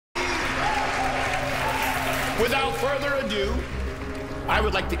Without further ado, I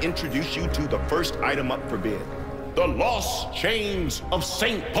would like to introduce you to the first item up for bid, the lost chains of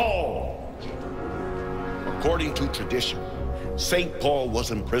St. Paul. According to tradition, St. Paul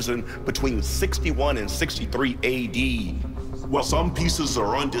was in prison between 61 and 63 AD. Well, some pieces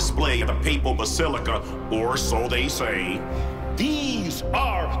are on display at the Papal Basilica, or so they say. These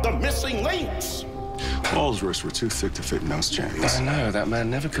are the missing links. Paul's wrists were too thick to fit in those chains. I know, that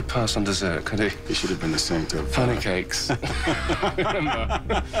man never could pass on dessert, could he? He should have been the saint of... Funny cakes. Remember?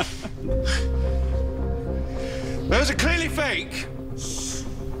 Those are clearly fake.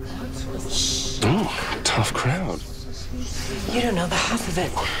 Oh, tough crowd. You don't know the half of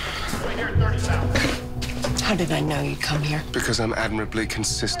it. How did I know you'd come here? Because I'm admirably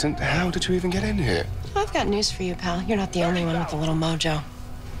consistent. How did you even get in here? I've got news for you, pal. You're not the only one with a little mojo.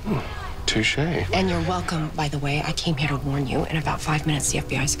 Touché. And you're welcome, by the way. I came here to warn you. In about 5 minutes, the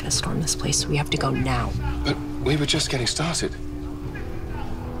FBI's gonna storm this place, so we have to go now. But we were just getting started.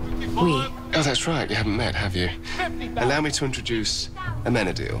 We? Oh, that's right. You haven't met, have you? Allow me to introduce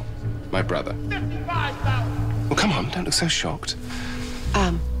Amenadiel, my brother. Well, come on, don't look so shocked.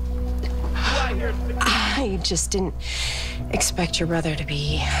 I just didn't expect your brother to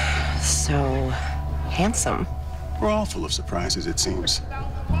be so handsome. We're all full of surprises, it seems.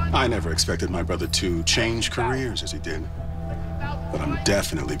 I never expected my brother to change careers as he did. But I'm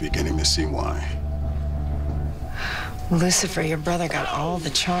definitely beginning to see why. Lucifer, your brother got all the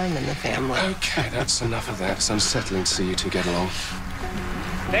charm in the family. Okay, that's enough of that. It's unsettling to see you two get along.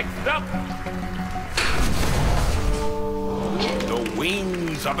 Next up, the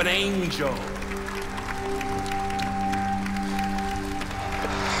wings of an angel.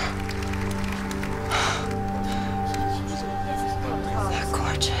 They're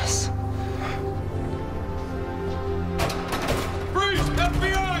gorgeous. Freeze!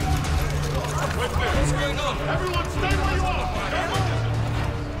 FBI! What's going on? Everyone stay where you are!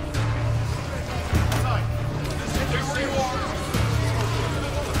 Stay where you are!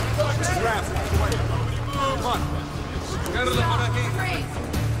 Come on! Where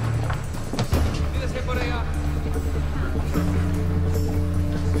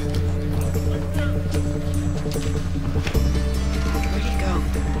do you go?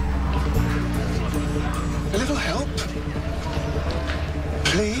 A little help?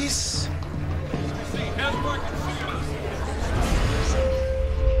 Please?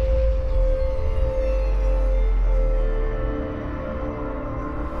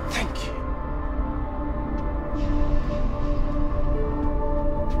 Thank you.